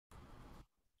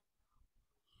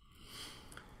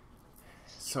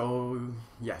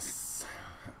Yes,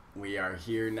 we are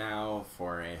here now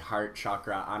for a heart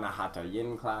chakra Anahata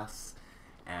yin class,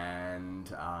 and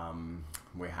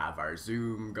we have our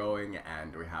Zoom going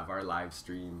and we have our live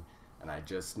stream, and I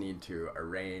just need to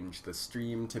arrange the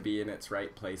stream to be in its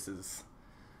right places.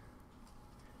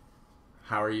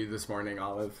 How are you this morning,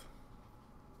 Olive?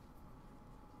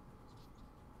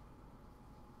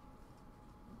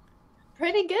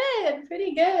 Pretty good,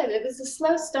 pretty good. It was a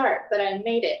slow start, but I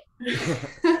made it.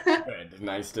 Good,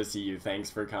 nice to see you. Thanks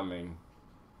for coming.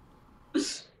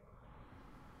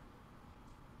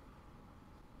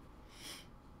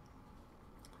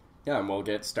 Yeah, and we'll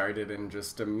get started in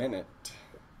just a minute.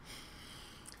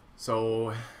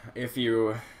 So, if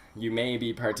you may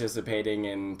be participating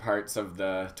in parts of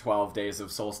the 12 days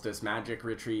of solstice magic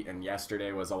retreat, and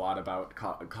yesterday was a lot about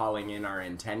calling in our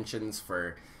intentions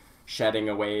for shedding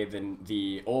away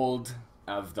the old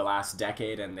of the last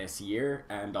decade and this year,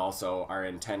 and also our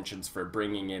intentions for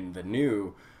bringing in the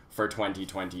new for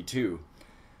 2022.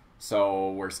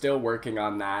 So we're still working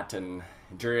on that, and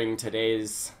during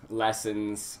today's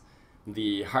lessons,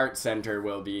 the heart center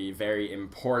will be very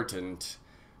important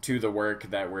to the work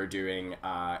that we're doing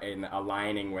in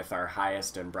aligning with our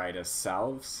highest and brightest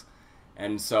selves.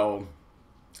 And so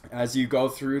as you go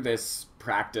through this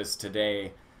practice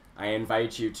today, I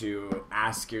invite you to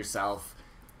ask yourself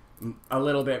a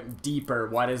little bit deeper,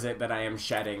 what is it that I am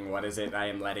shedding? What is it I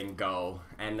am letting go?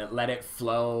 And let it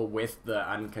flow with the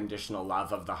unconditional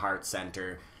love of the heart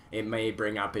center. It may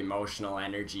bring up emotional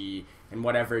energy, and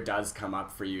whatever does come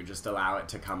up for you, just allow it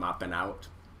to come up and out.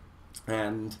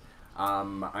 And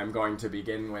I'm going to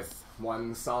begin with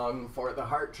one song for the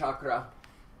heart chakra,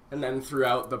 and then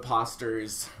throughout the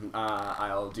postures,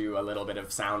 I'll do a little bit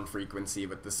of sound frequency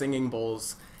with the singing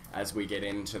bowls as we get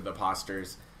into the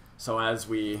postures. So as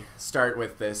we start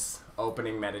with this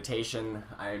opening meditation,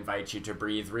 I invite you to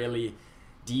breathe really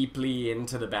deeply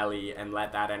into the belly and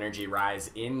let that energy rise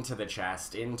into the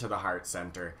chest, into the heart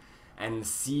center, and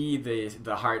see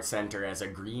the heart center as a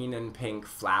green and pink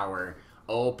flower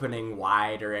opening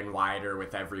wider and wider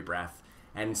with every breath.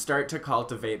 And start to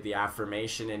cultivate the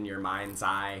affirmation in your mind's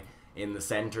eye, in the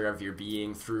center of your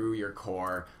being, through your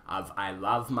core, of I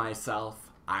love myself,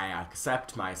 I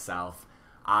accept myself,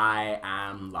 I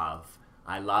am love.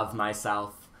 I love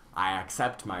myself, I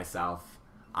accept myself,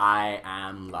 I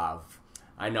am love.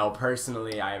 I know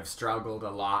personally I have struggled a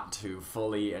lot to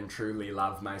fully and truly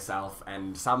love myself,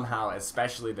 and somehow,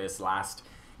 especially this last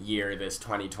year, this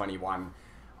 2021,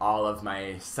 all of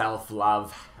my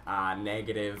self-love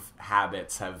negative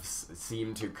habits have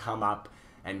seemed to come up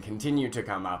and continue to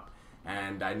come up.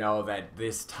 And I know that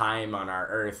this time on our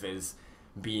earth is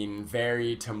being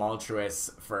very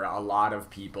tumultuous for a lot of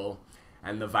people,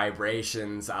 and the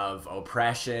vibrations of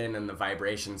oppression and the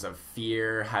vibrations of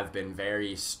fear have been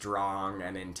very strong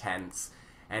and intense.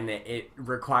 And it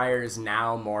requires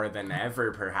now more than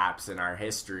ever, perhaps in our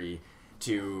history,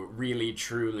 to really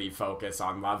truly focus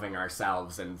on loving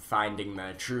ourselves and finding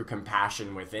the true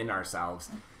compassion within ourselves,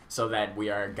 so that we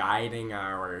are guiding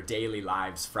our daily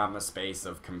lives from a space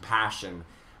of compassion,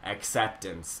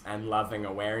 acceptance, and loving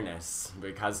awareness.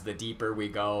 Because the deeper we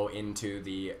go into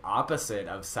the opposite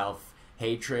of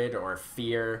self-hatred or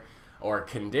fear or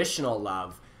conditional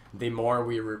love, the more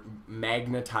we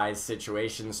magnetize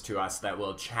situations to us that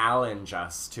will challenge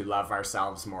us to love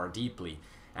ourselves more deeply.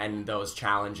 And those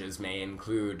challenges may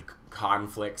include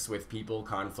conflicts with people,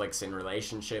 conflicts in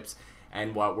relationships,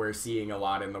 and what we're seeing a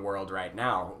lot in the world right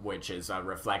now, which is a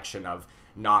reflection of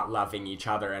not loving each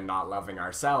other and not loving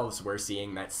ourselves. We're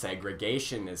seeing that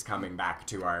segregation is coming back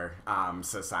to our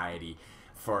society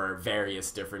for various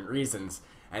different reasons.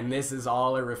 And this is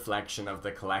all a reflection of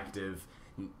the collective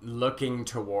looking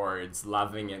towards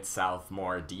loving itself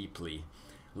more deeply.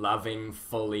 Loving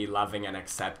fully, loving and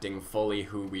accepting fully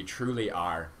who we truly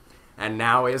are. And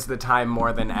now is the time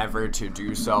more than ever to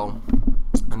do so.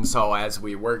 And so as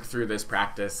we work through this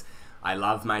practice, I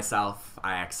love myself,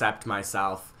 I accept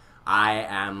myself, I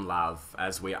am love,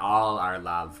 as we all are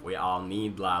love, we all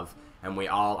need love, and we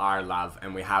all are love,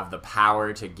 and we have the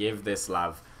power to give this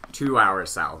love to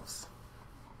ourselves.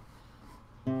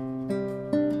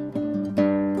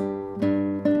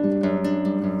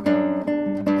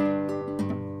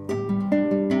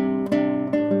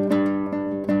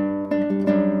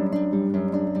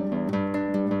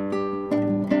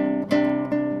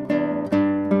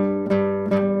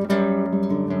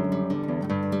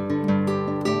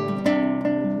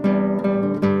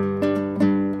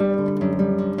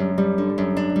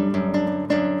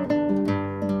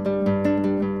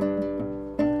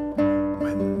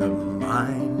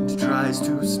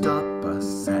 To stop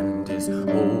us and is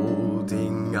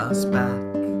holding us back,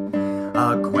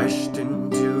 A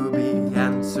question to be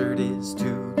answered is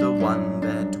to the one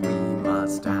that we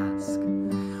must ask.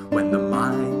 When the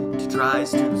mind tries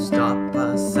to stop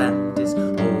us and is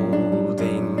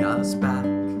holding us back,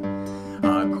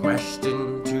 a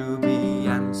question to be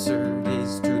answered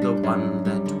is to the one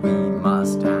that we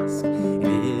must ask. It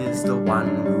is the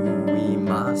one who we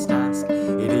must ask.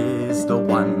 It is the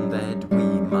one that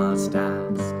we must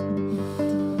ask.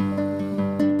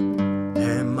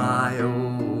 Am I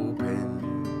open?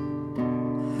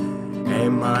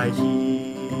 Am I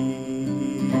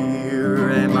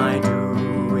here? Am I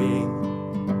doing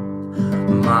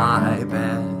my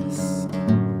best?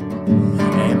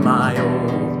 Am I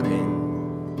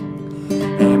open?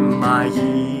 Am I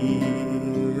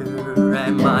here?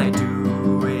 Am I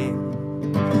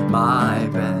doing my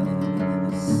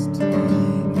best?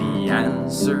 The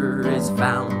answer is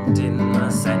found in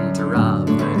the center of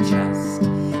the chest.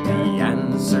 The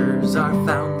answers are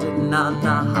found in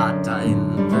Anahata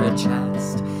in the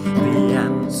chest. The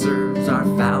answers are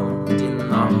found in the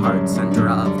heart center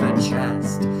of the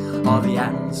chest. All the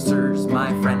answers,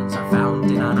 my friends, are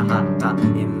found in Anahata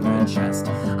in the chest.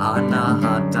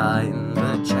 Anahata in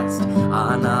the chest.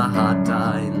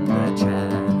 Anahata in the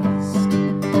chest.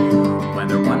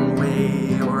 Whether one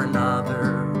way or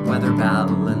another, whether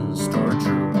balanced or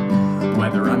true,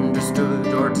 whether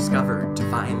understood or discovered, to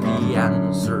find the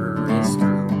answer is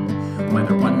through.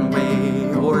 Whether one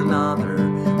way or another,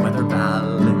 whether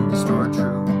balanced or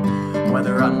true,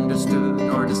 whether understood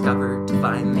or discovered, to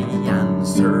find the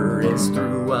answer is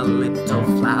through. A little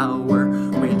flower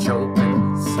which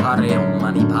opens, Hare Om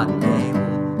Mani Padme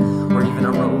Hum, or even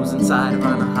a rose inside of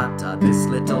Anahata. This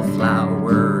little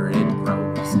flower, it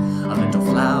grows. A little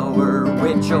flower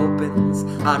which opens,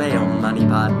 Hare Om Mani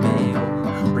Padme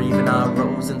Hum, or even a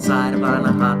rose inside of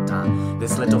Anahata.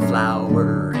 This little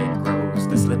flower, it grows.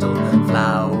 This little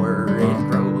flower, it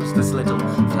grows. This little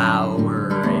flower,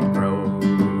 it grows.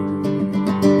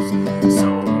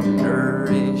 So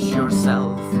nourish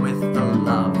yourself with the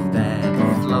love that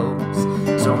flows.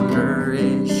 So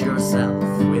nourish yourself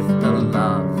with the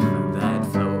love that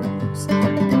flows.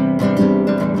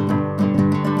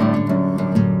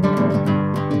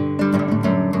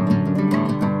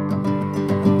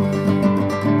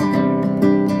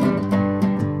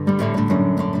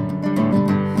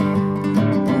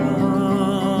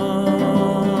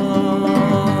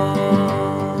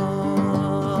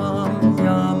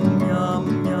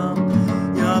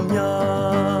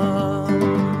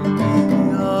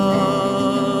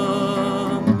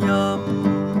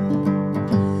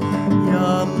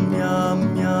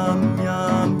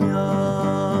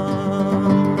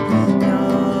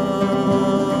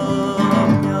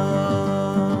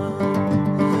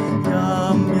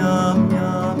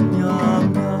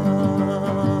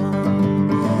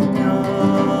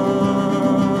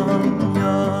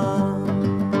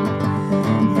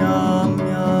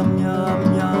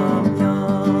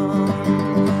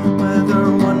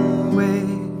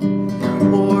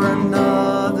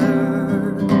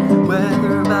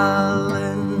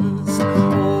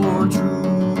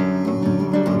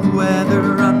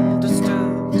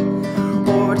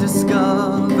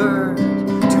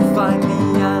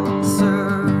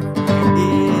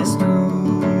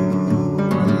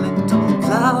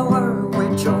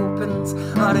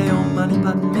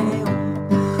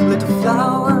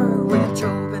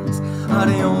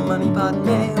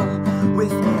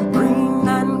 With green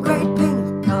and great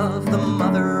pink of the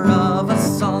mother of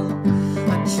us all.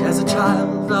 As a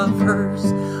child of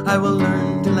hers, I will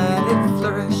learn to let it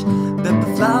flourish, that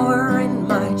the flower in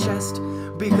my chest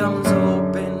becomes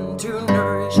open to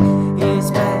nourish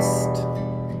his best.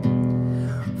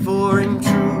 For in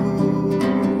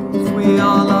truth, we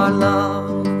all are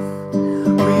love.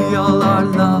 We all are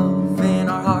love in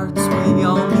our hearts. We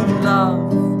all need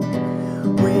love.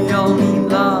 We all need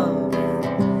love.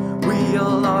 We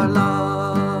all are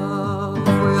love.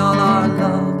 We all are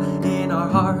love in our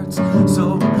hearts.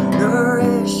 So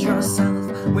nourish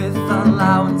yourself with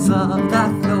allowance of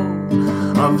that flow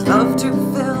of love to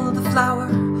fill the flower,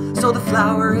 so the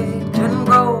flower it can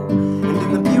grow. And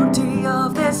in the beauty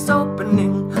of this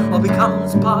opening, all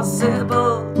becomes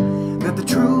possible, that the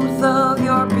truth of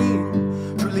your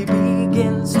being truly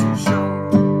begins to show.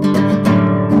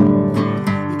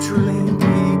 You truly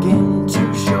begin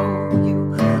to show.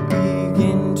 You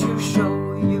begin to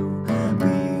show. You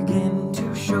begin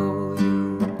to show.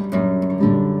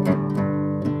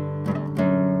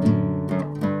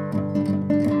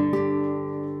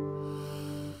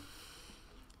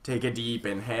 Take a deep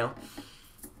inhale.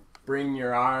 Bring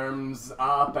your arms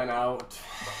up and out.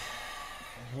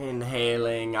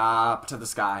 Inhaling up to the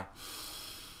sky.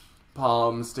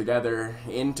 Palms together,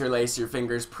 interlace your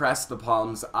fingers, press the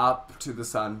palms up to the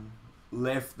sun,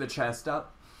 lift the chest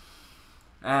up,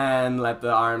 and let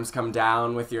the arms come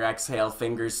down with your exhale,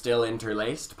 fingers still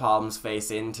interlaced, palms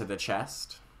face into the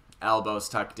chest, elbows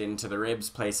tucked into the ribs,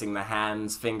 placing the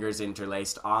hands, fingers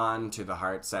interlaced onto the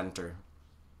heart center.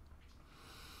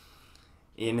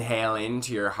 Inhale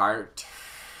into your heart.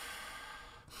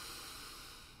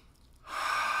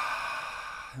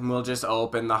 And we'll just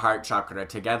open the heart chakra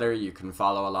together. You can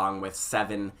follow along with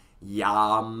 7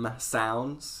 yam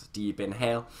sounds. Deep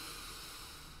inhale.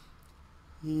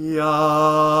 Yam.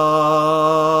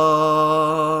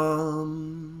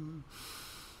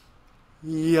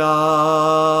 Yam.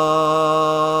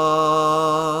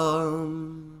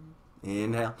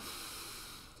 Inhale.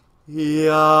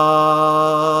 Yam.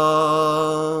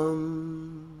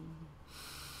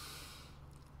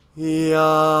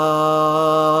 Yam.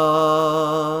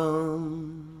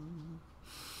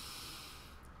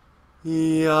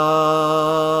 Yam.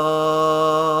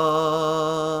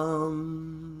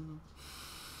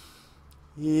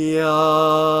 Yam.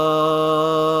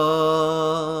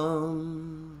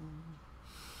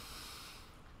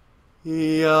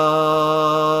 Yam.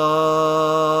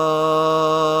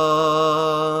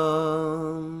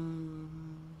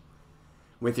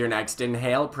 With your next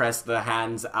inhale, press the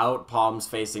hands out, palms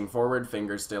facing forward,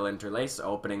 fingers still interlaced,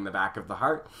 opening the back of the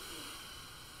heart.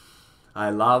 I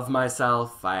love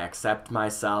myself, I accept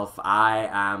myself, I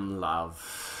am love.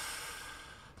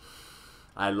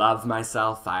 I love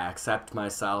myself, I accept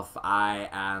myself, I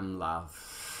am love.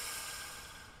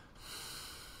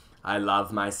 I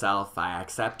love myself, I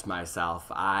accept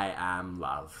myself, I am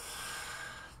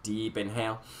love. Deep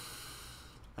inhale.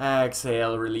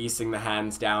 Exhale, releasing the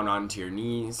hands down onto your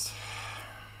knees.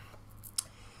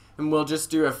 And we'll just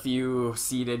do a few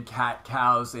seated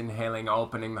cat-cows, inhaling,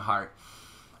 opening the heart.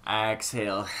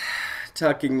 Exhale,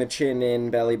 tucking the chin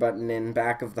in, belly button in,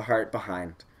 back of the heart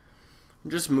behind.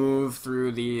 Just move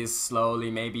through these slowly,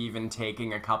 maybe even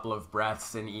taking a couple of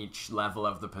breaths in each level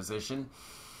of the position.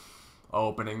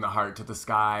 Opening the heart to the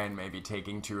sky and maybe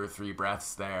taking 2 or 3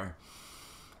 breaths there.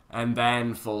 And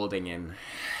then folding in.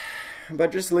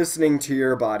 But just listening to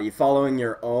your body, following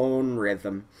your own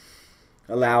rhythm.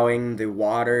 Allowing the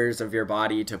waters of your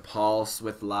body to pulse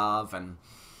with love and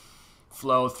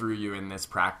flow through you in this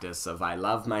practice of I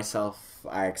love myself,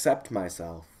 I accept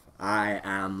myself, I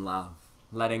am love.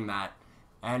 Letting that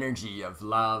energy of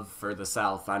love for the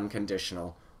self,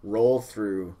 unconditional, roll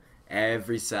through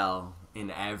every cell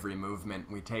in every movement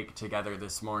we take together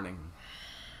this morning.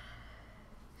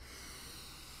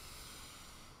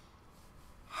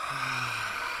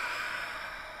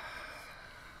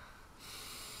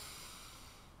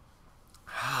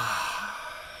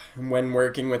 When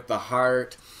working with the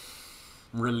heart,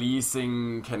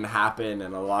 releasing can happen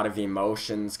and a lot of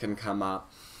emotions can come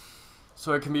up.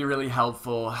 So it can be really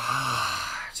helpful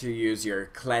to use your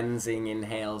cleansing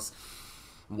inhales,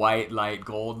 white light,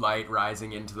 gold light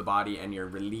rising into the body, and your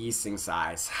releasing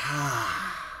sighs,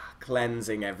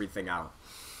 cleansing everything out.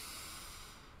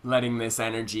 Letting this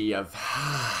energy of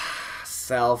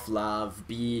self-love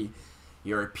be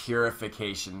your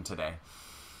purification today.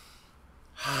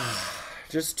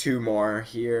 Just 2 more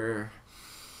here.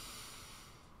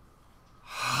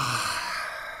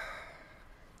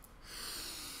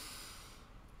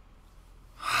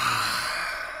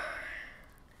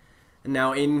 And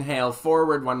now inhale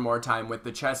forward one more time with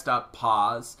the chest up,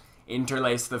 pause,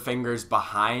 interlace the fingers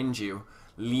behind you,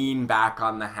 lean back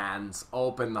on the hands,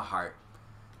 open the heart.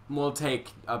 We'll take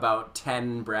about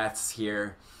 10 breaths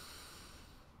here.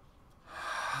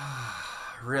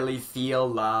 Really feel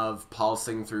love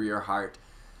pulsing through your heart,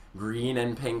 green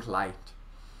and pink light.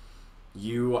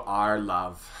 You are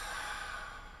love.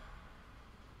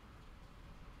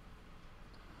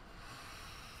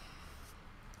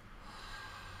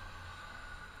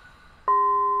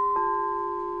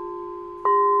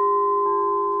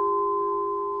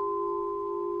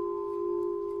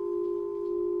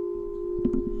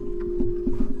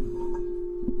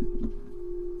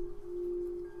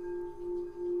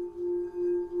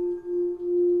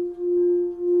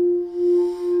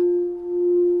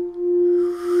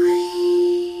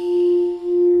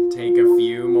 Take a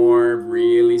few more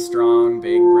really strong,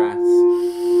 big breaths.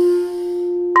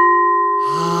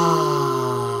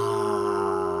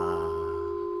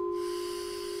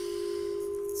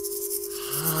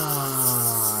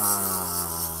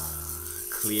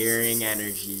 Clearing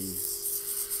energy.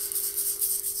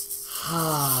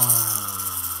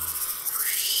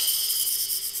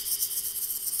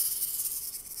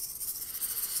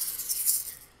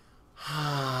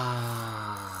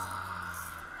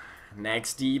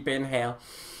 Next deep inhale.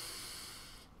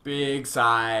 Big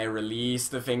sigh, release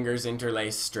the fingers,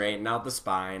 interlace, straighten out the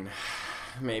spine.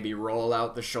 Maybe roll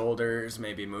out the shoulders,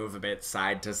 maybe move a bit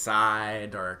side to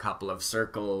side or a couple of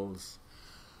circles.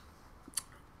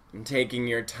 And taking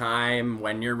your time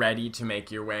when you're ready to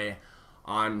make your way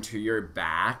onto your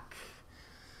back.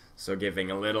 So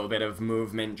giving a little bit of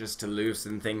movement just to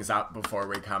loosen things up before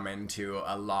we come into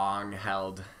a long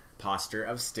held posture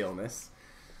of stillness.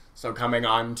 So coming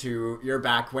onto your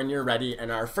back when you're ready, and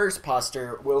our first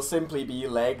posture will simply be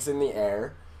legs in the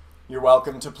air. You're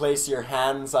welcome to place your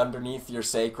hands underneath your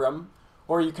sacrum,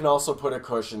 or you can also put a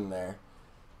cushion there.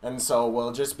 And so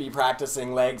we'll just be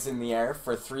practicing legs in the air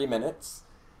for 3 minutes.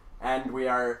 And we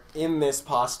are in this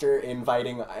posture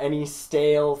inviting any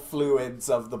stale fluids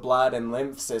of the blood and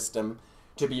lymph system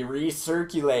to be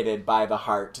recirculated by the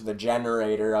heart, the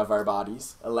generator of our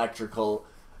bodies, electrical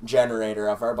generator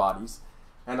of our bodies,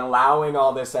 and allowing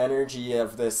all this energy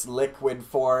of this liquid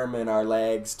form in our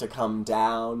legs to come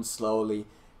down slowly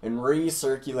and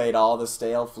recirculate all the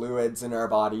stale fluids in our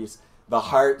bodies. The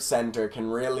heart center can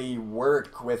really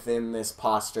work within this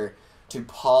posture to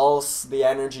pulse the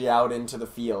energy out into the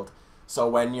field. So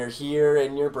when you're here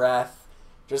in your breath,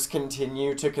 just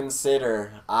continue to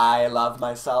consider, I love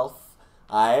myself,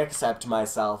 I accept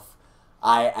myself,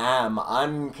 I am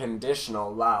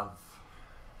unconditional love.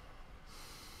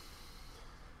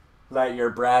 Let your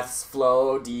breaths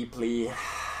flow deeply.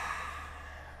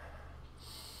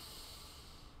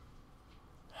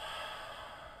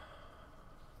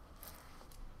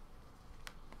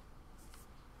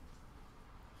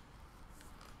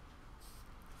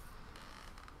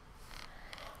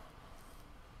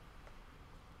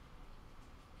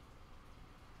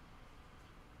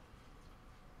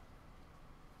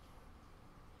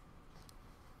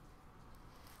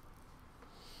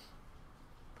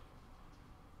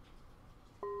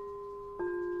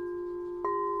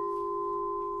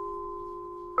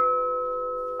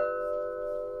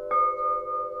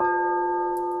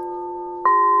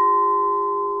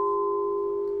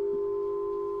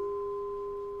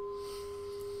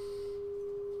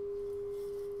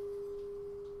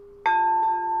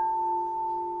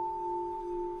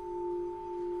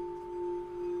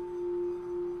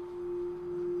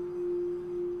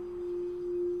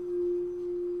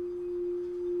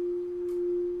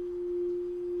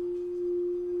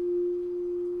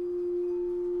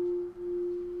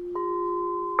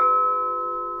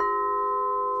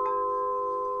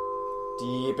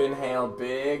 Deep inhale,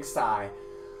 big sigh.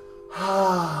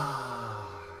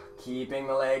 Keeping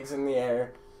the legs in the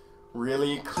air,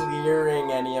 really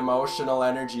clearing any emotional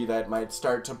energy that might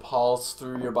start to pulse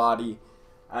through your body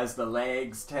as the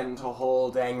legs tend to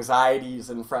hold anxieties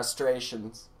and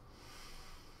frustrations.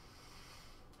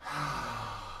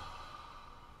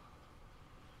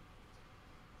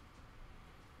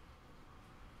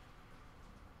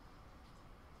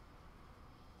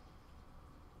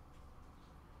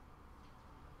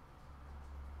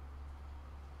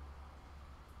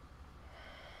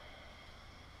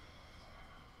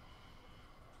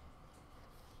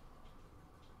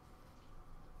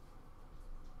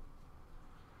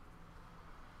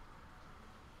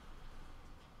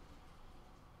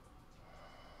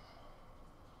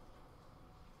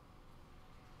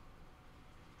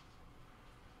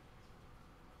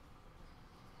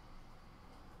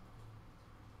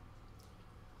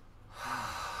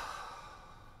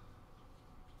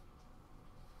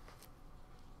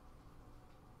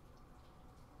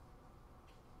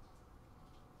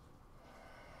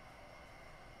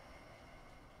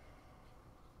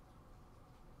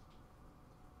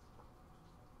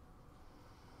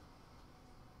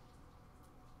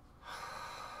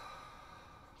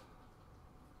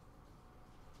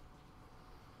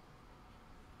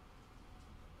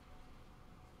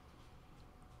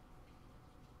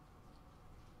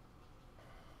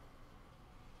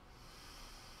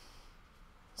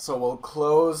 So we'll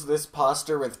close this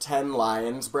posture with 10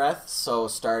 lion's breaths. So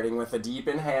starting with a deep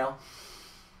inhale.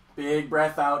 Big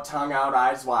breath out, tongue out,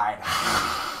 eyes wide.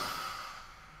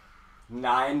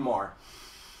 9 more.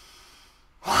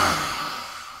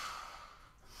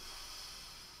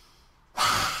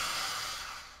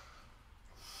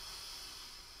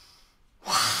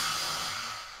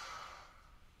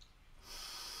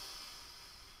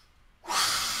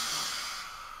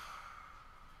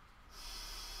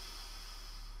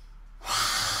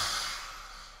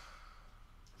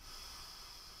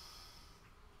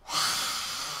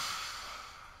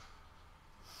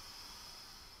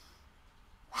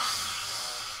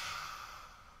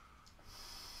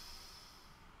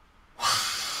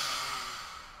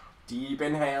 Deep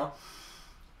inhale.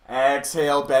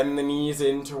 Exhale, bend the knees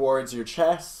in towards your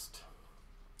chest.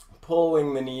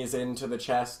 pulling the knees into the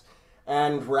chest,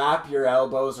 and wrap your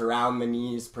elbows around the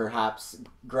knees, perhaps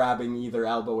grabbing either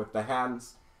elbow with the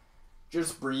hands.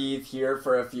 Just breathe here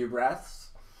for a few breaths.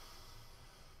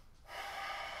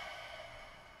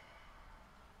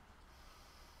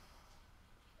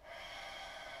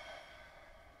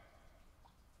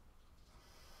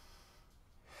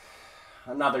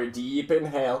 Another deep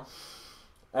inhale.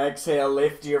 Exhale,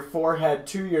 lift your forehead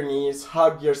to your knees.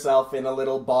 Hug yourself in a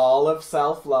little ball of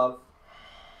self-love.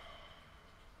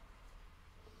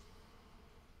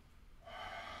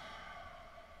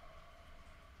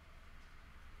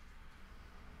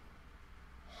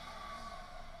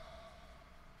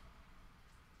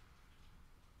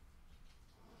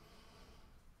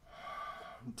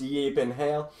 Deep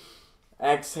inhale.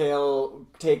 Exhale,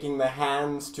 taking the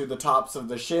hands to the tops of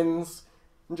the shins.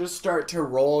 And just start to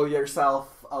roll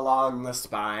yourself along the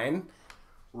spine.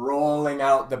 Rolling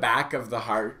out the back of the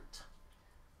heart.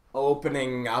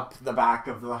 Opening up the back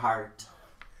of the heart.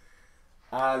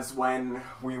 As when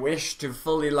we wish to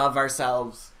fully love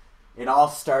ourselves, it all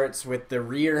starts with the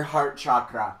rear heart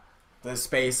chakra, the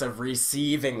space of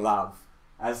receiving love,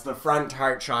 as the front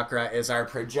heart chakra is our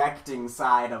projecting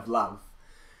side of love.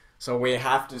 So we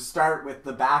have to start with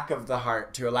the back of the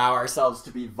heart to allow ourselves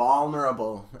to be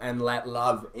vulnerable and let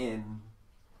love in.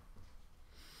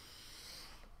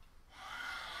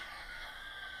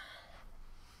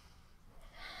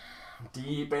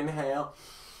 Deep inhale.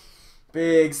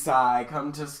 Big sigh.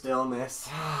 Come to stillness.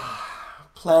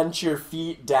 Plant your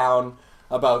feet down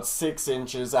about 6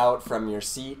 inches out from your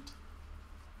seat.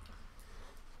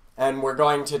 And we're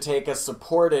going to take a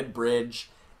supported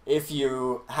bridge. If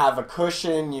you have a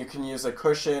cushion, you can use a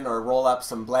cushion or roll up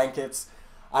some blankets.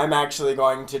 I'm actually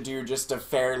going to do just a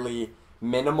fairly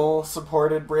minimal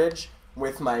supported bridge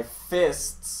with my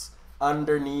fists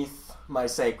underneath my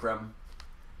sacrum.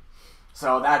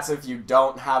 So that's if you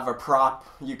don't have a prop,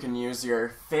 you can use your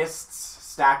fists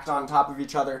stacked on top of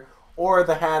each other or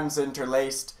the hands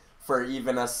interlaced for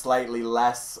even a slightly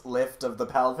less lift of the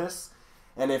pelvis.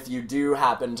 And if you do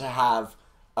happen to have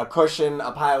a cushion,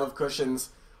 a pile of cushions,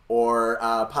 or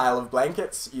a pile of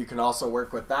blankets, you can also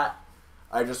work with that.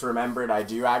 I just remembered I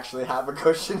do actually have a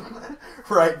cushion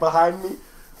right behind me,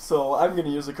 so I'm going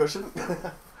to use a cushion.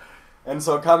 And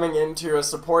so coming into a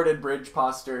supported bridge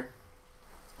posture,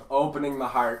 opening the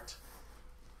heart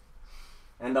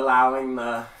and allowing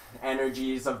the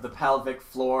energies of the pelvic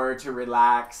floor to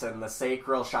relax and the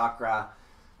sacral chakra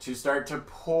to start to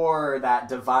pour that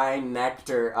divine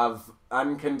nectar of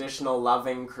unconditional,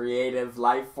 loving, creative,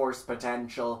 life force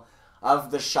potential of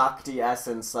the Shakti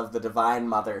essence of the Divine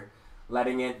Mother,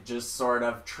 letting it just sort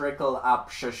of trickle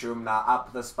up Sushumna,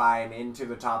 up the spine, into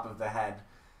the top of the head.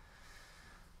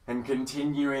 And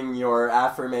continuing your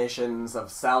affirmations of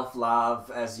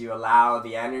self-love as you allow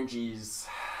the energies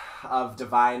of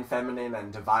Divine Feminine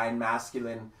and Divine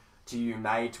Masculine to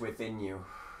unite within you.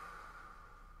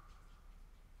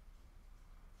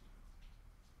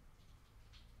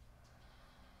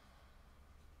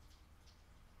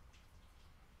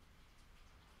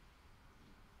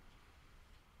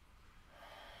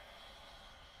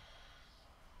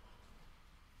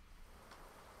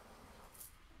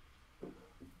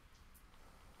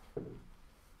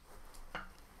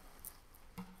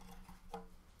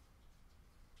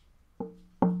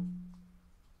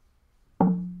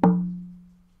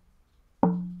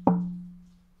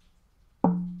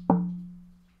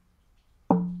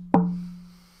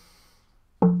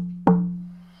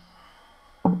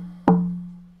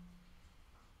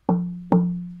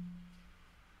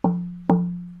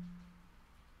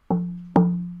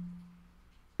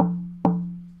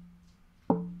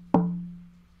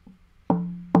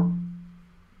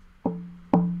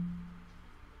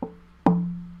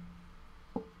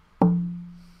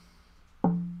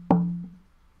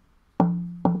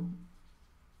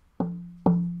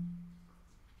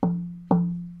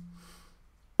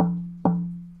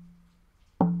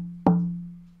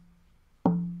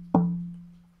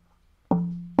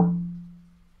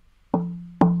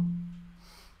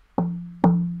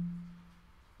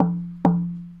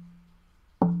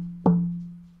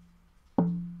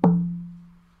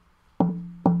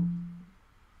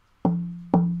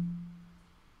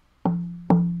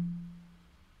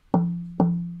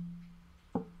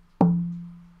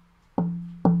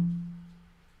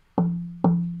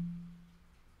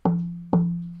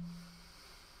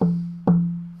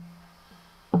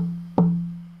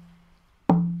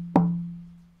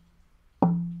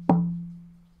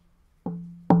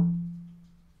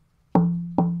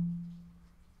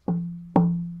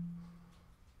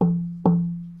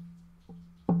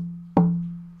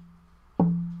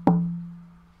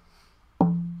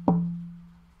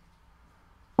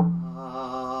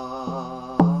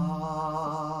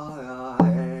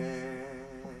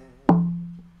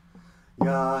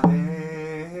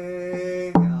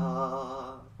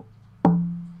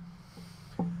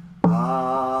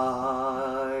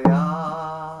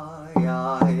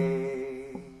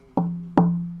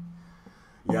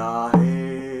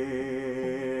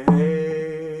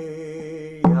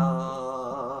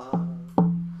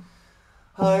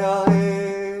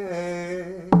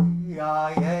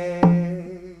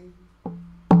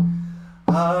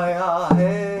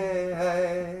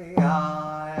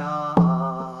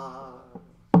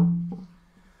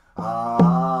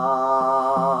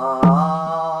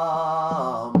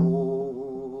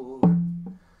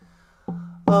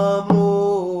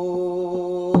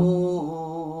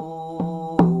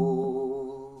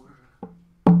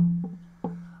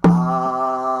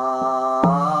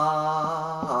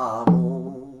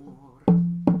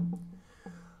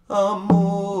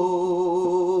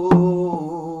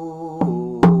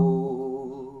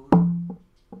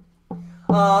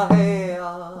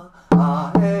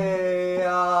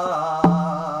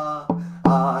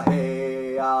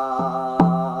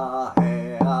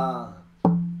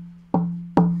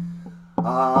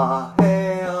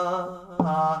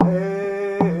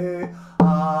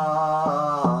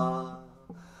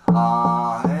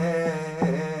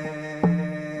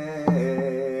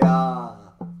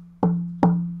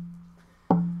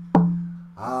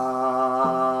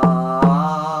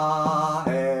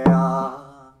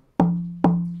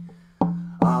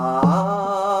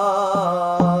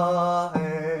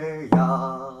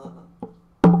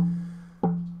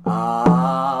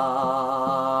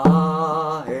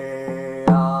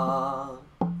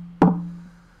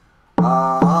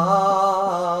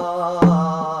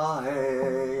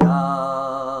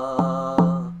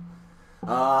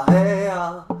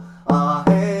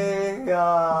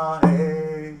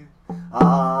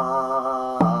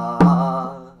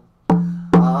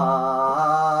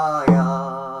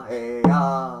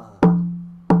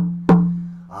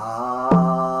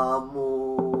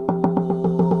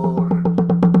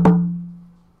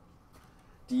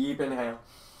 Deep inhale.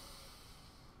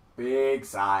 Big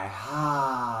sigh.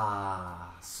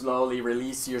 Slowly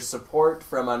release your support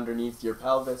from underneath your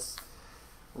pelvis.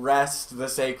 Rest the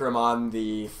sacrum on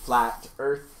the flat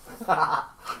earth.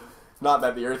 Not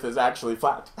that the earth is actually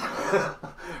flat.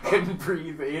 And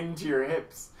breathe into your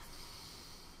hips.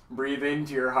 Breathe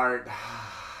into your heart.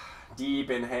 Deep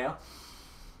inhale.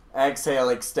 Exhale,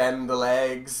 extend the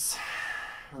legs.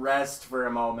 Rest for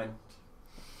a moment.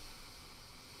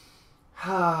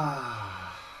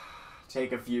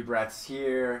 Take a few breaths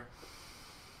here.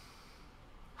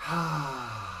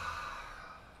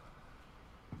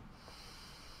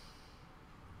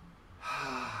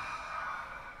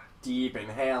 Deep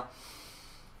inhale.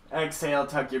 Exhale,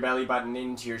 tuck your belly button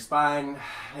into your spine,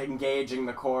 engaging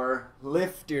the core.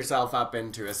 Lift yourself up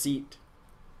into a seat.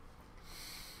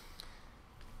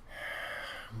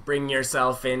 Bring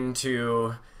yourself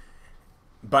into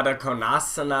Baddha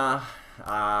Konasana,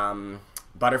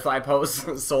 butterfly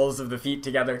pose, soles of the feet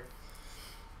together.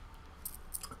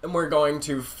 And we're going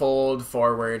to fold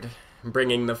forward,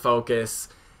 bringing the focus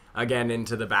again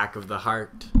into the back of the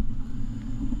heart.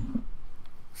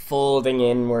 Folding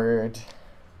inward.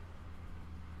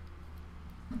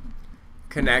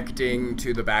 Connecting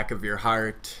to the back of your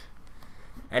heart.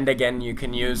 And again, you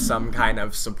can use some kind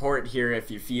of support here if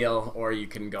you feel, or you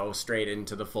can go straight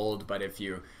into the fold. But if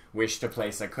you wish to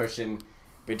place a cushion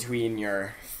between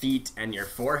your feet and your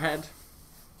forehead,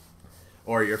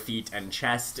 or your feet and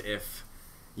chest if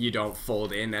you don't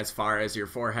fold in as far as your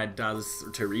forehead does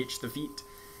to reach the feet,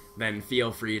 then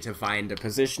feel free to find a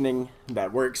positioning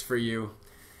that works for you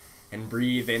and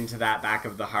breathe into that back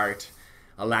of the heart,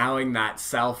 allowing that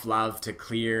self-love to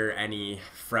clear any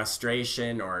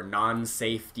frustration or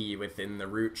non-safety within the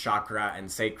root chakra and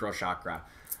sacral chakra,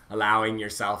 allowing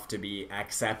yourself to be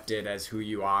accepted as who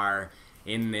you are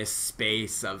in this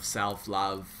space of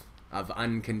self-love, of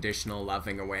unconditional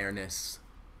loving awareness.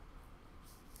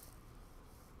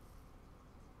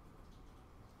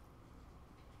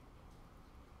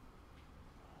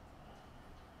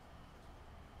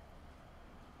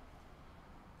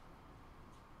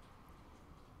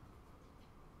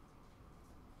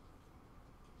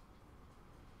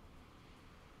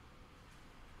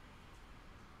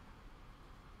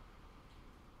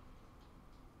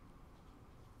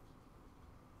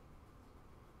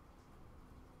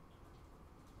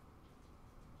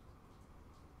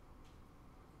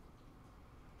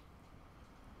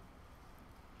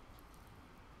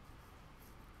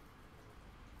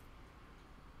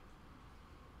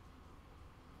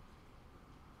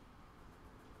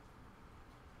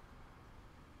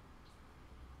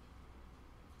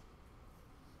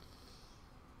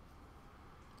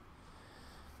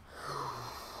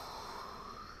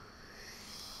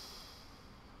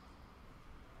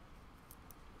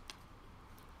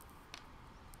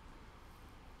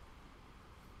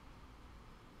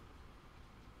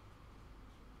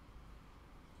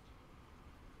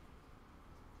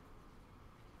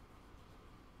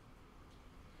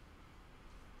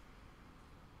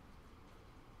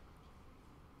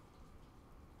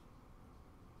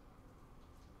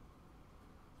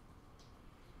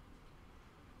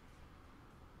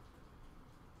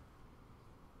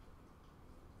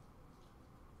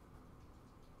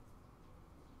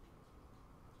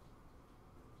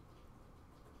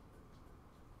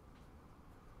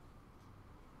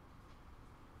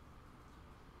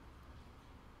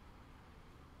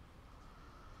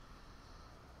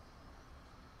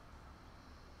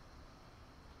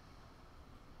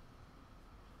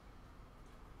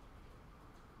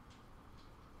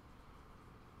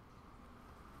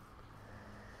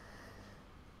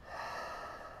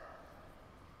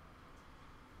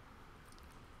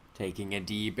 Taking a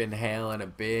deep inhale and a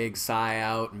big sigh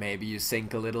out. Maybe you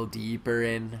sink a little deeper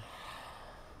in.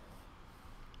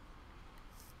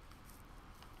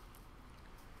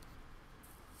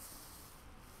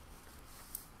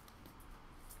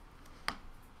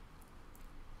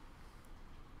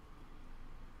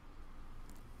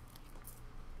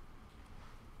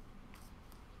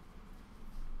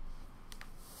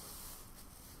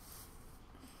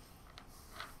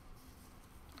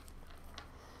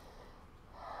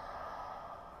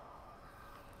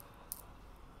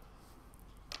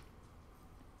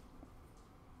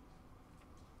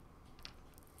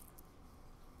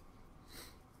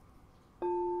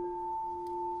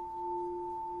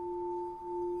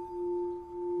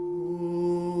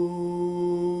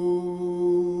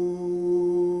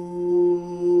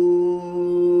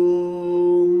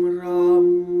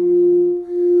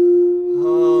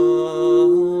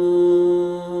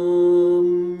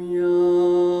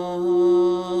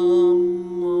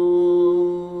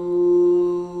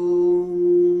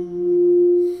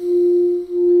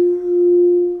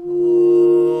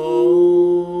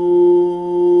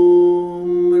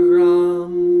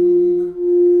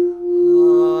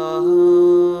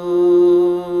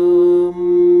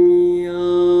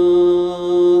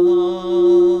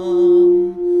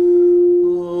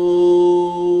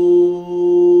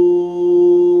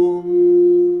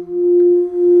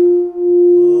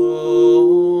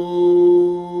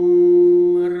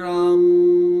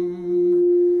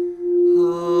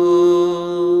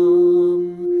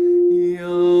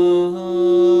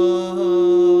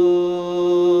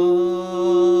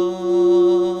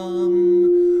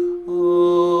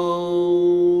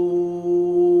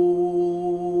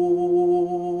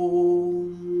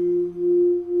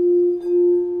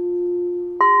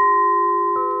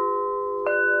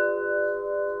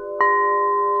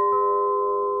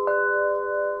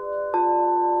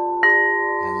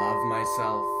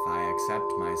 I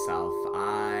accept myself.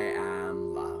 I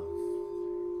am love.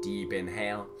 Deep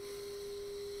inhale.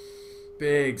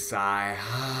 Big sigh.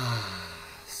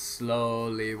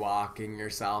 Slowly walking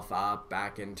yourself up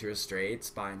back into a straight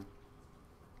spine.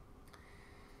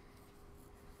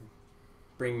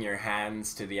 Bring your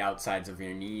hands to the outsides of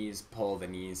your knees. Pull the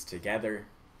knees together.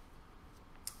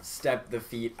 Step the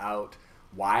feet out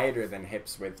wider than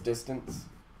hips width distance.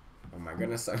 Oh my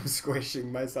goodness, I'm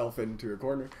squishing myself into a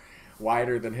corner.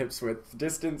 Wider than hips width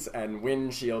distance, and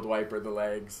windshield wiper the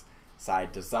legs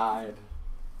side to side.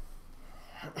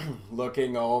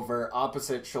 Looking over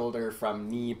opposite shoulder from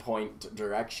knee point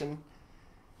direction.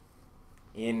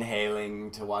 Inhaling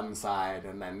to one side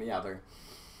and then the other.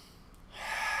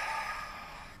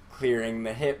 Clearing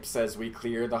the hips as we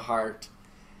clear the heart.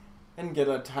 And get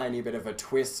a tiny bit of a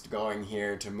twist going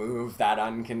here to move that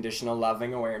unconditional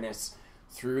loving awareness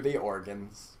through the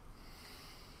organs.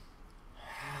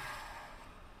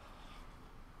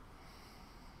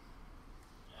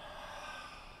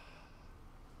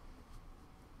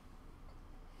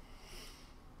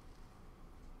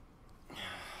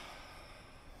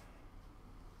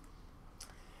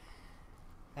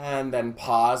 And then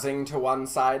pausing to one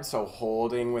side, so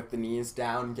holding with the knees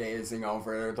down, gazing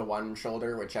over the one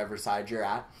shoulder, whichever side you're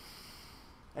at.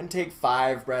 And take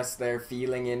 5 breaths there,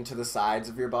 feeling into the sides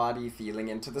of your body, feeling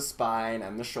into the spine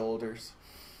and the shoulders.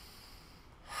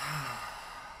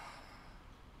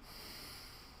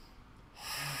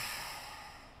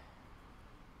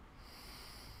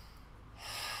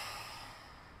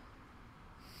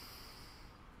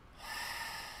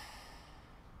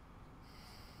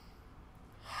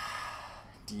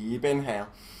 Deep inhale.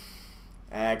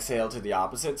 Exhale to the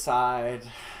opposite side,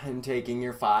 and taking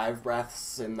your 5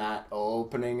 breaths in that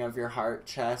opening of your heart,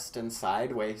 chest, and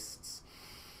side waists,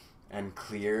 and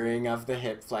clearing of the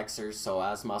hip flexors,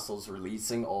 psoas muscles,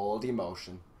 releasing old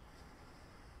emotion.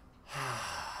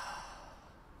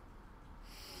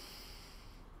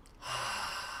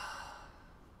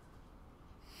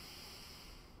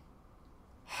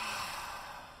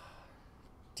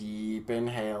 Deep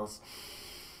inhales.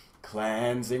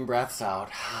 Cleansing breaths out.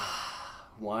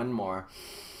 One more.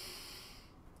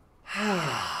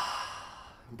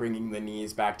 Bringing the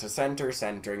knees back to center,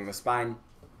 centering the spine.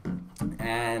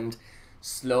 And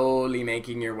slowly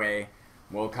making your way.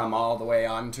 We'll come all the way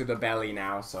onto the belly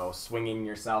now. So swinging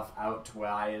yourself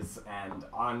outwise and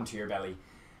onto your belly.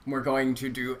 We're going to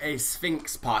do a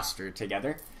Sphinx posture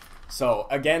together. So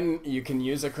again, you can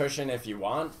use a cushion if you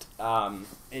want. I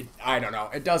don't know.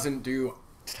 It doesn't do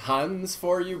tons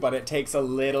for you, but it takes a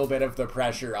little bit of the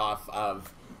pressure off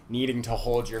of needing to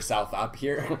hold yourself up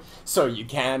here. So you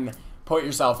can put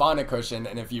yourself on a cushion,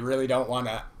 and if you really don't want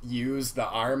to use the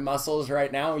arm muscles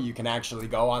right now, you can actually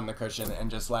go on the cushion and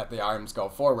just let the arms go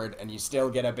forward, and you still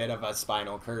get a bit of a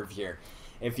spinal curve here.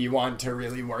 If you want to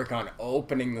really work on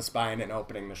opening the spine and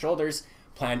opening the shoulders,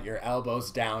 plant your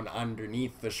elbows down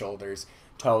underneath the shoulders,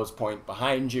 toes point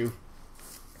behind you,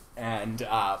 and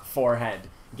forehead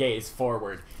gaze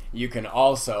forward. You can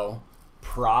also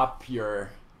prop your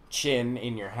chin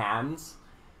in your hands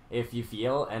if you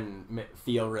feel, and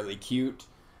feel really cute.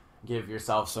 Give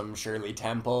yourself some Shirley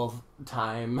Temple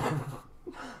time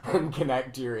and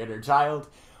connect to your inner child.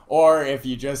 Or if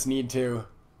you just need to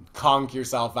conk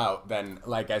yourself out, then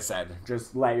like I said,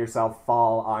 just let yourself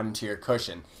fall onto your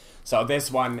cushion. So this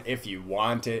one, if you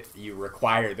want it, you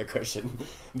require the cushion.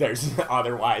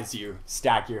 Otherwise you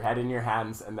stack your head in your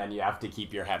hands and then you have to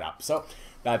keep your head up. So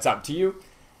that's up to you.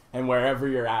 And wherever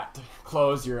you're at,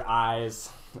 close your eyes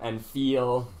and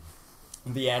feel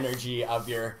the energy of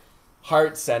your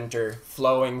heart center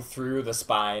flowing through the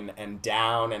spine and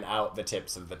down and out the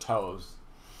tips of the toes.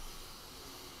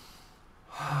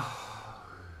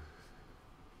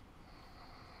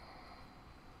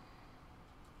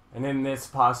 And in this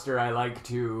posture, I like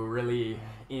to really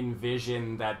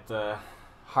envision that the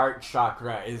heart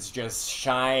chakra is just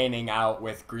shining out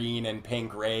with green and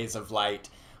pink rays of light,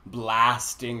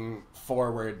 blasting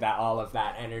forward all of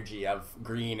that energy of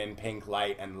green and pink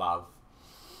light and love.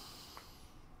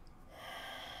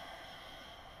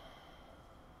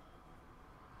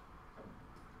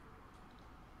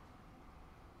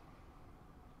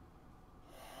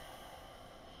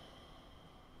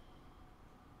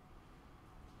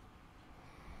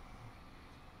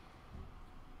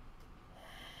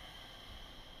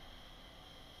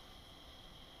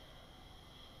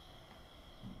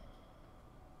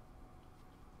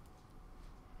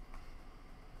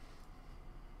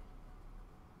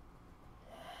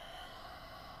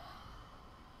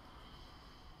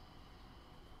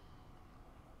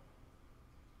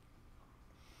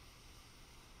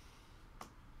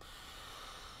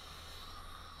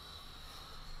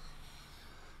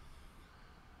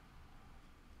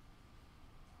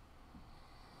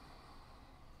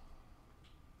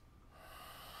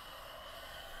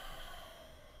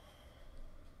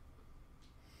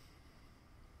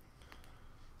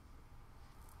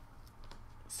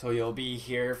 So you'll be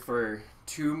here for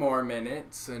 2 more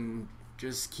minutes and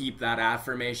just keep that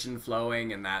affirmation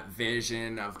flowing and that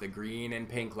vision of the green and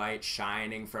pink light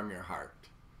shining from your heart.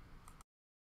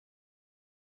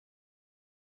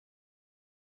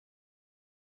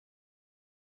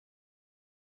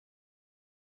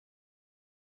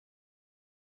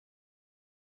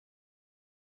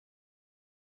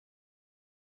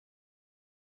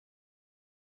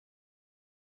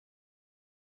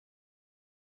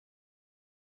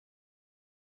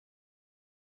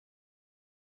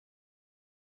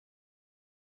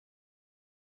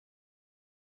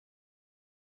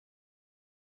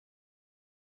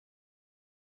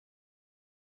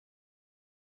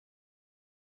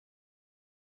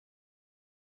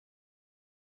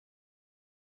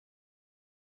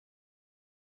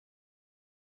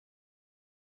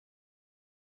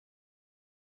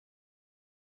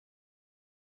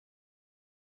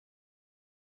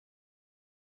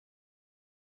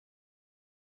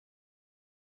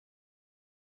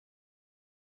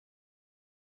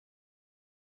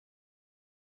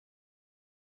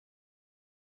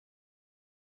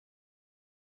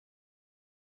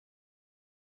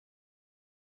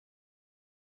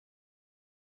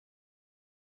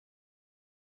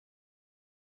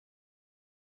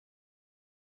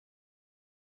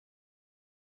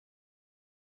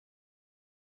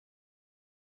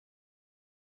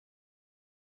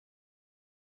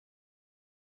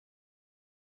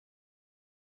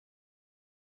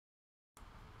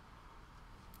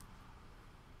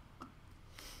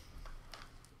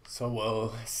 So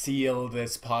we'll seal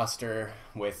this posture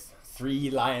with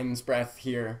 3 lion's breath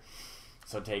here.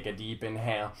 So take a deep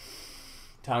inhale,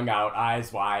 tongue out,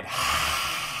 eyes wide.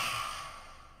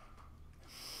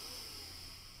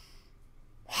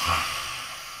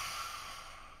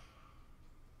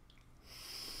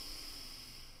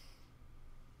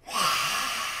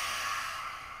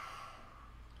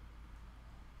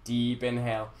 Deep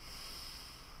inhale.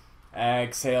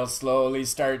 Exhale, slowly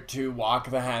start to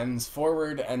walk the hands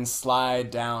forward and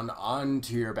slide down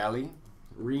onto your belly,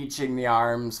 reaching the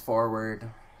arms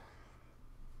forward.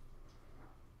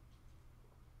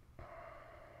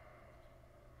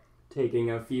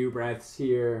 Taking a few breaths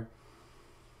here.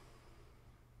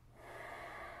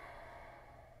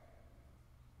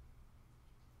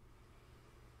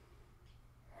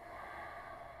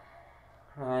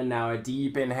 And now a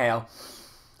deep inhale.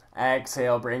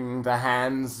 Exhale, bring the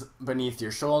hands beneath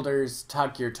your shoulders,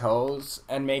 tuck your toes,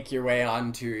 and make your way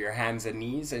onto your hands and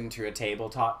knees into a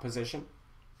tabletop position.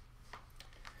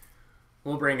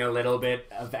 We'll bring a little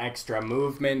bit of extra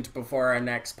movement before our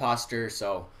next posture,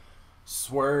 so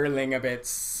swirling a bit,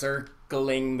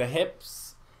 circling the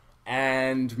hips,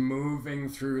 and moving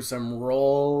through some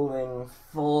rolling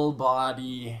full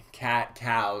body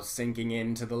cat-cows, sinking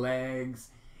into the legs,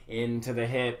 into the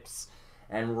hips,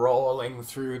 and rolling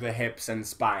through the hips and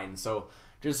spine. So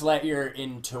just let your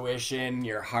intuition,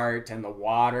 your heart, and the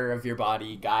water of your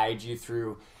body guide you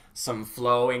through some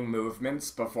flowing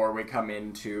movements before we come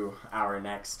into our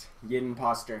next yin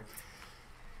posture.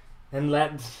 And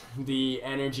let the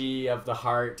energy of the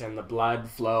heart and the blood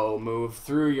flow move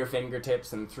through your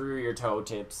fingertips and through your toe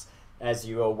tips as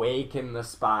you awaken the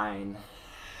spine.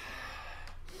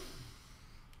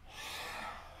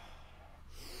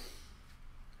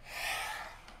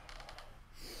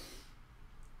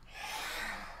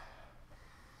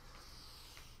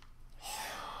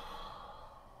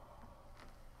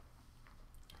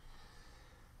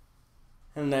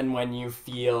 And then when you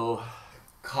feel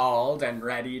called and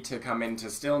ready to come into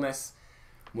stillness,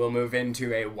 we'll move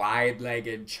into a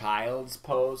wide-legged child's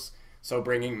pose. So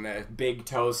bringing the big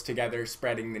toes together,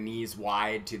 spreading the knees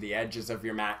wide to the edges of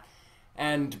your mat,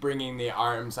 and bringing the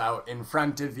arms out in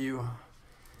front of you,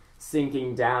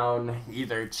 sinking down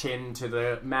either chin to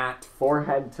the mat,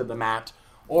 forehead to the mat,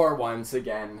 or once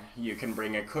again, you can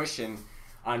bring a cushion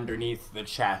underneath the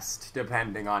chest,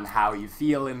 depending on how you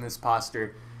feel in this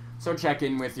posture. So check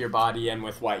in with your body and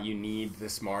with what you need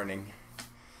this morning.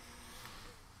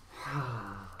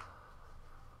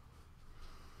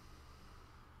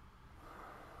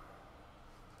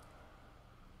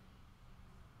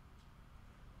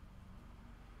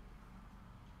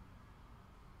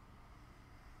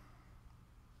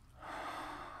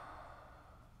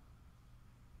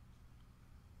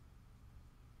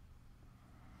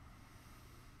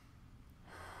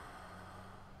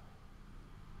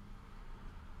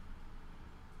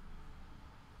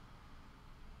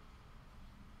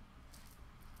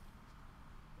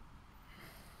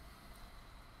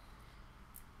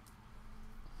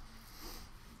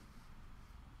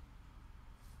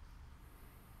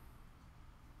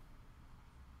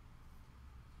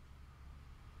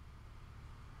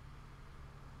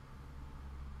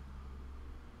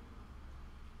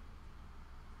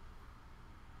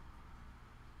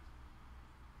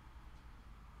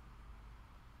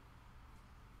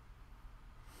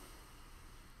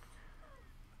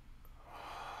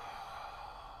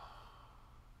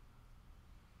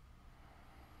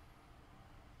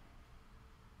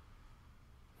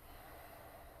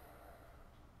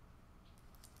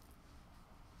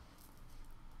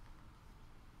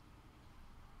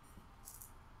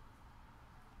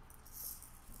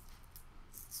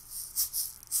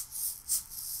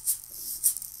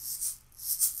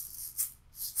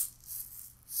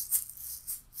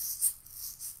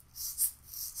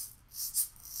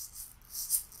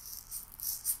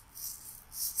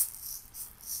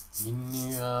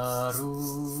 Innigaru,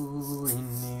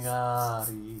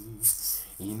 innigari,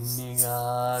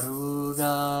 innigaru,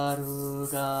 garu,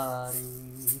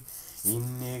 gari,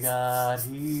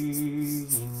 innigari,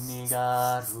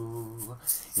 innigaru,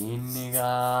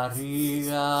 innigari,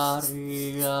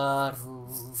 gari, garu,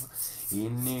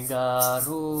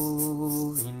 innigaru,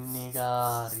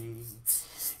 innigari,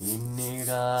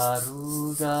 innigaru,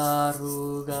 garu,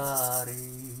 gari,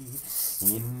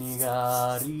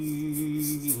 innigari,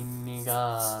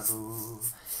 innigaru,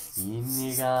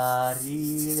 innigari,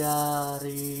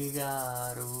 gari,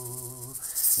 garu,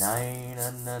 nine,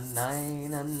 nine,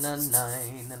 nine, nine, nine,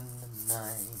 nine, nine,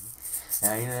 nine,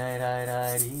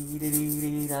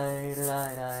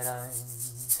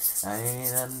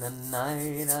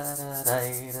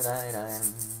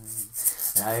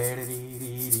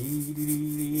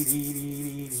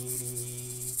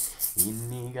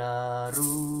 innigaru,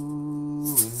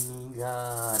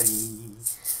 innigari,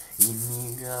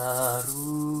 innigaru,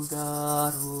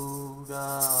 garu,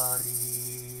 gari.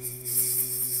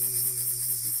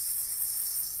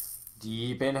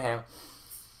 Deep inhale.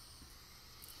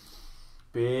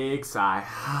 Big sigh.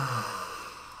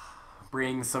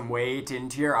 Bring some weight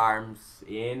into your arms.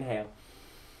 Inhale.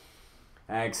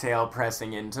 Exhale,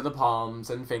 pressing into the palms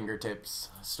and fingertips.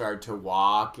 Start to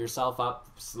walk yourself up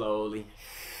slowly.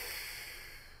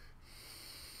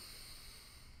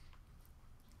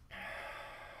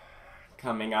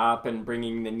 Coming up and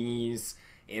bringing the knees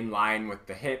in line with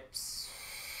the hips.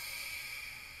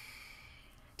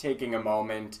 Taking a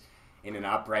moment in an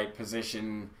upright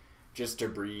position just to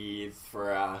breathe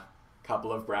for a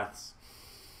couple of breaths.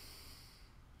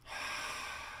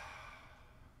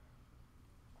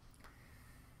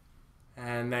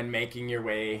 And then making your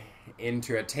way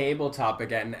into a tabletop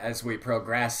again as we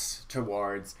progress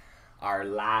towards our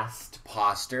last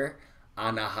posture,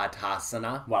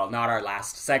 Anahatasana. Well, not our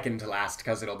last, second to last,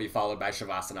 because it'll be followed by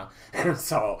Shavasana.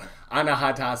 So,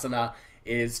 Anahatasana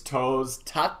is toes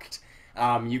tucked.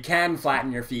 You can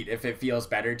flatten your feet if it feels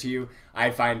better to you. I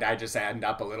find I just end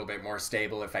up a little bit more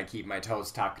stable if I keep my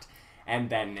toes tucked. And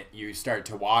then you start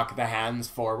to walk the hands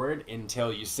forward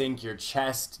until you sink your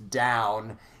chest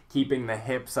down, keeping the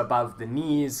hips above the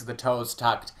knees, the toes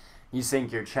tucked. You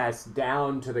sink your chest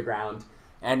down to the ground.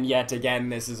 And yet again,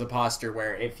 this is a posture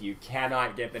where if you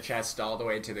cannot get the chest all the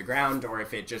way to the ground, or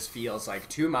if it just feels like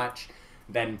too much,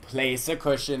 then place a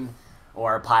cushion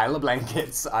or a pile of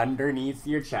blankets underneath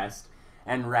your chest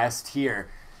and rest here.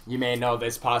 You may know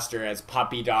this posture as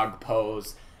puppy dog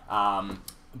pose,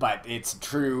 but its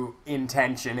true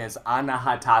intention is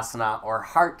Anahatasana or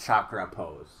heart chakra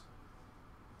pose.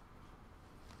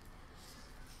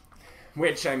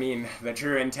 Which, I mean, the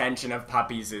true intention of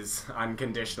puppies is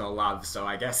unconditional love, so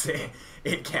I guess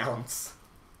it counts.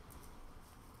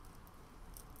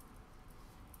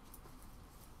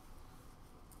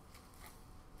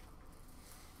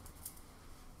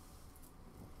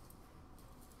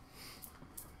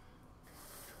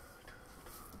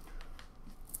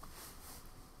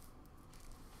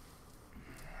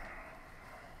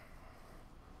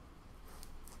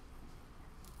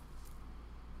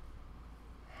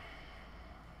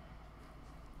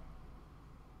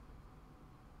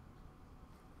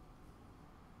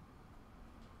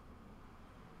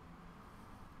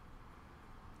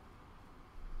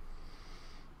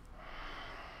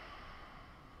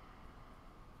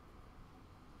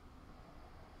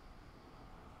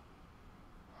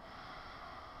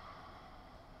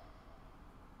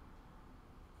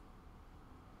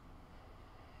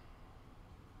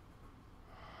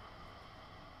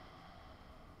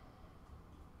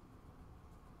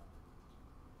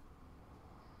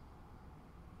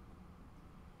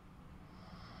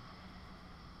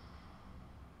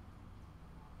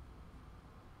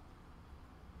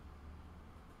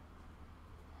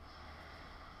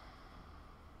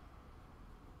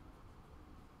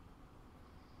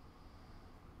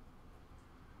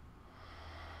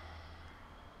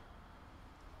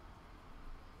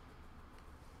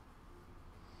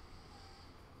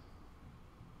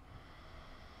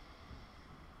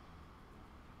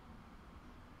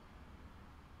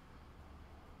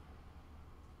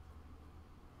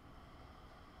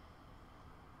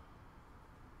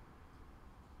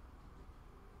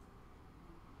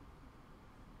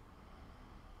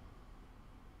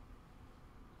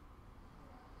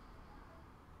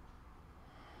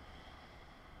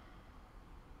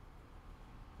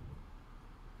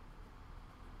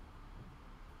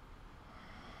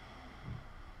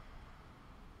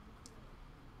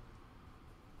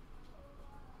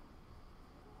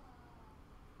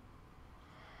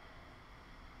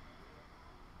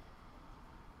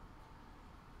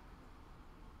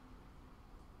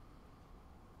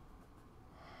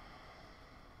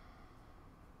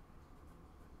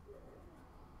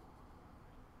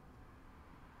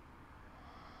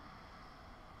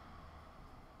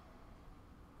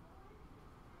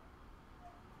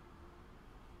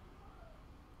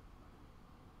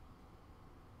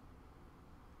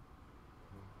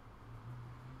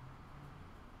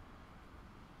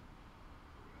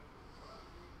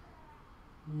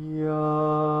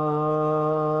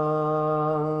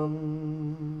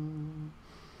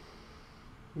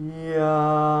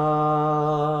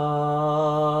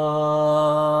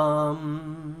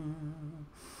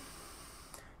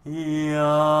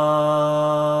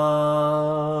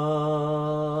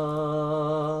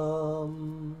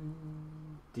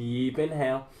 Deep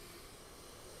inhale.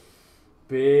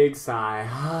 Big sigh.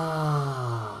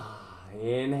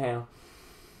 Inhale.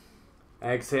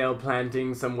 Exhale,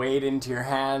 planting some weight into your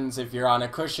hands. If you're on a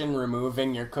cushion,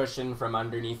 removing your cushion from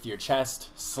underneath your chest,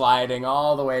 sliding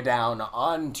all the way down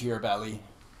onto your belly.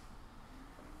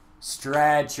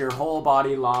 Stretch your whole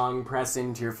body long, press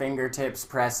into your fingertips,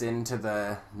 press into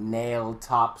the nail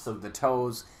tops of the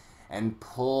toes, and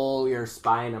pull your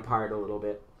spine apart a little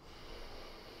bit.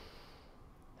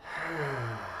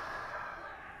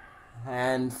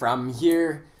 And from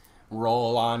here,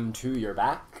 roll onto your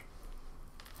back.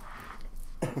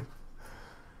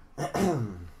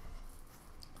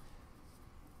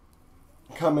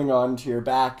 Coming onto your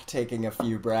back, taking a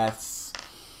few breaths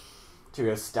to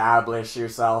establish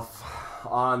yourself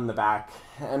on the back.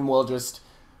 And we'll just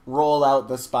roll out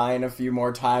the spine a few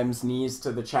more times, knees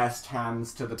to the chest,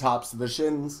 hands to the tops of the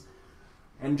shins.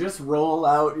 And just roll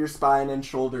out your spine and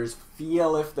shoulders.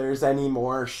 Feel if there's any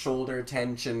more shoulder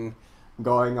tension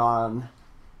going on.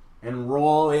 And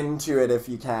roll into it if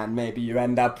you can. Maybe you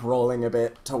end up rolling a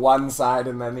bit to one side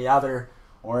and then the other,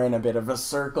 or in a bit of a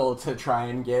circle to try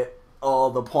and get all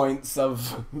the points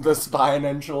of the spine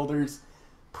and shoulders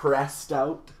pressed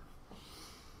out.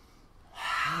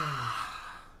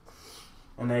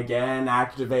 And again,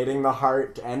 activating the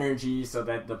heart energy so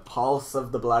that the pulse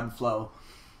of the blood flow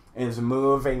is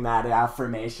moving that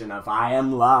affirmation of I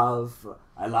am love,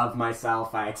 I love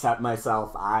myself, I accept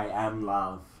myself, I am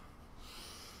love.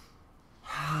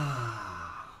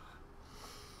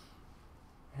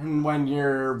 And when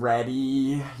you're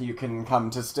ready, you can come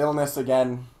to stillness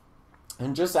again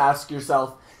and just ask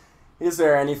yourself, is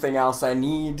there anything else I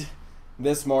need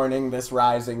this morning, this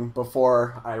rising,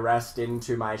 before I rest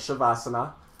into my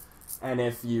Shavasana? And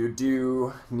if you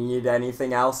do need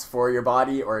anything else for your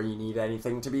body, or you need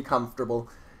anything to be comfortable,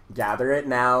 gather it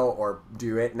now or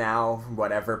do it now,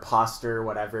 whatever posture,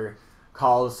 whatever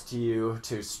calls to you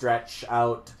to stretch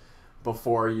out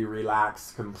before you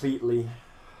relax completely.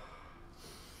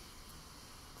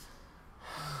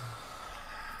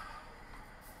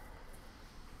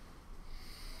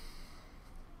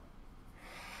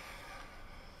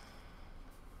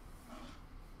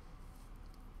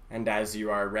 And as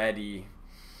you are ready,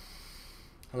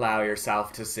 allow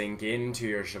yourself to sink into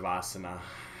your Shavasana,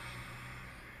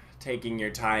 taking your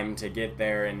time to get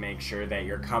there and make sure that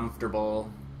you're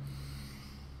comfortable,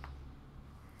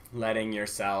 letting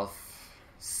yourself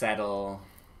settle,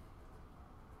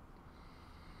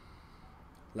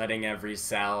 letting every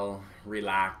cell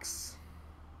relax,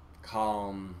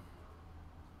 calm,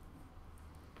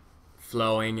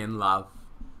 flowing in love,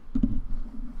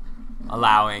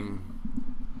 allowing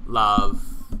love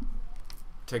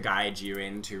to guide you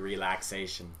into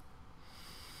relaxation.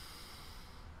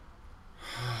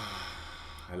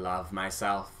 I love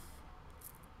myself.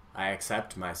 I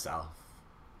accept myself.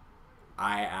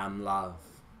 I am love.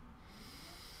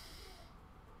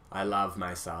 I love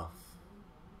myself.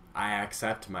 I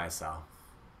accept myself.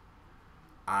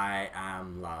 I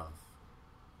am love.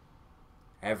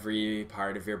 Every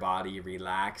part of your body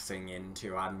relaxing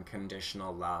into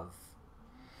unconditional love.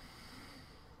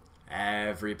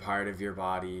 Every part of your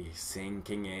body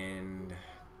sinking in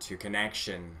to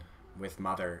connection with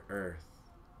Mother Earth.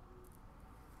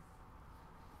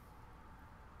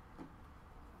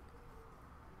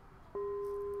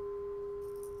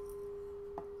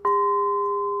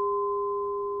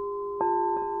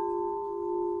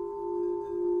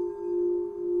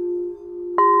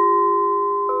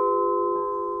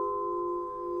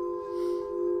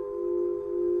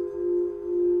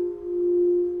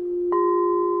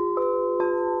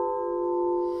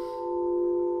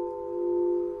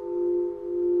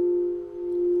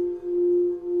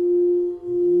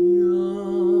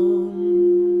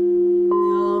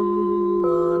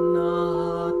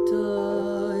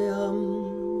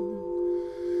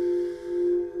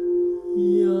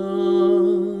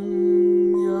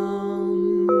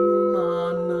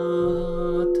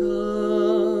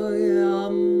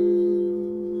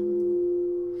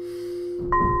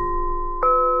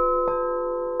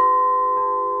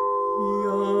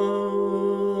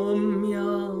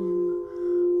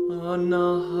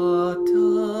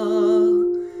 Anahata.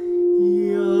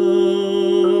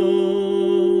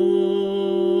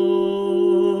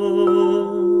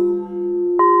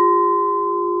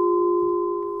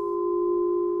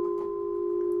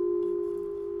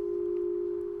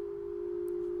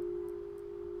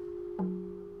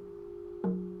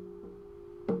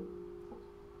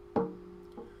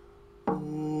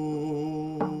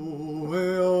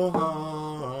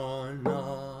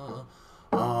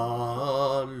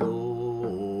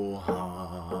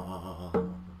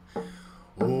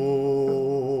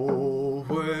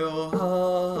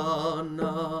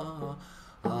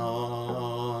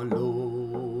 Oh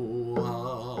no.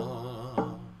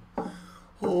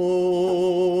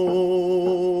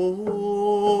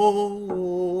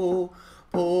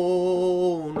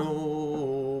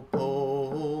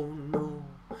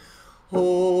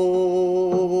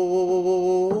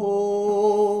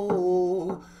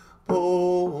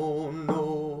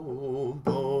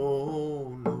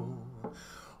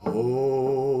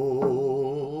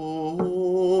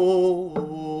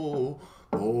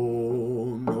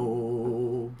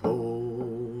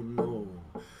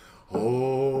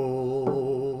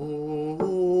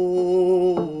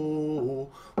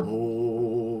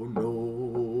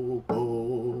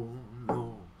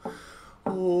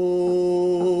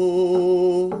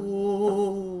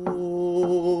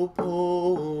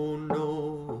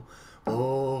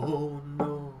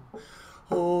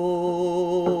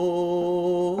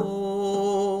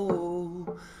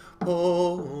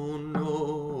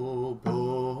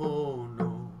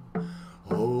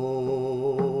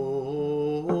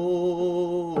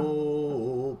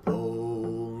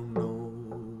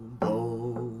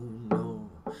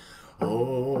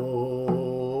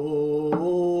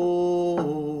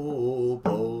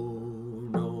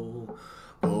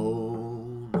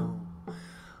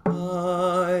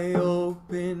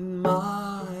 open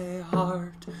my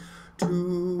heart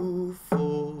to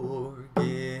forgiveness.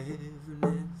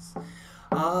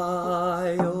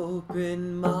 I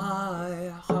open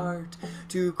my heart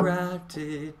to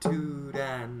gratitude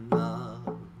and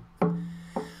love.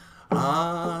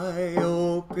 I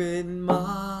open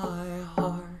my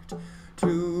heart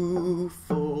to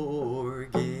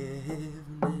forgiveness.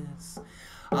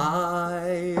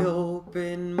 I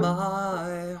open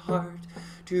my heart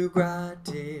to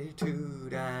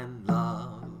gratitude and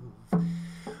love.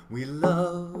 We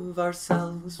love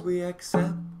ourselves, we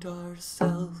accept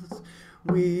ourselves,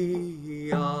 we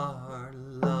are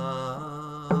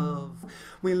love.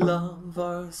 We love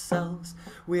ourselves,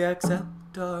 we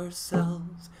accept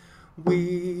ourselves,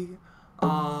 we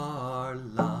are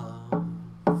love.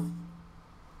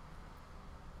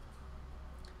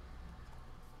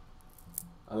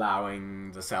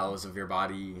 Allowing the cells of your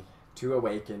body to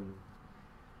awaken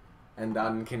and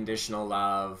unconditional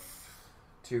love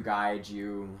to guide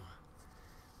you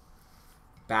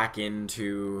back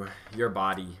into your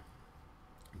body,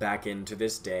 back into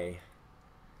this day.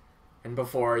 And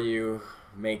before you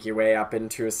make your way up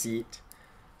into a seat,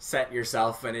 set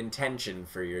yourself an intention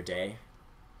for your day.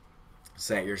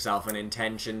 Set yourself an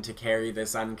intention to carry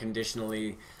this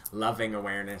unconditionally loving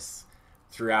awareness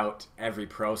throughout every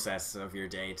process of your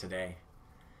day today.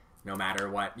 No matter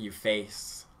what you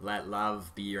face, let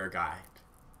love be your guide.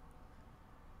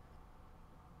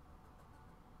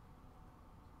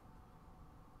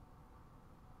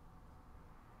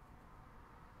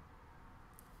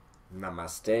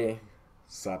 Namaste,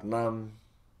 Satnam.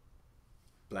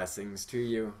 Blessings to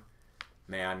you.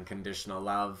 May unconditional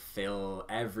love fill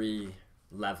every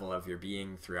level of your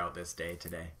being throughout this day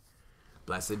today.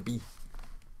 Blessed be.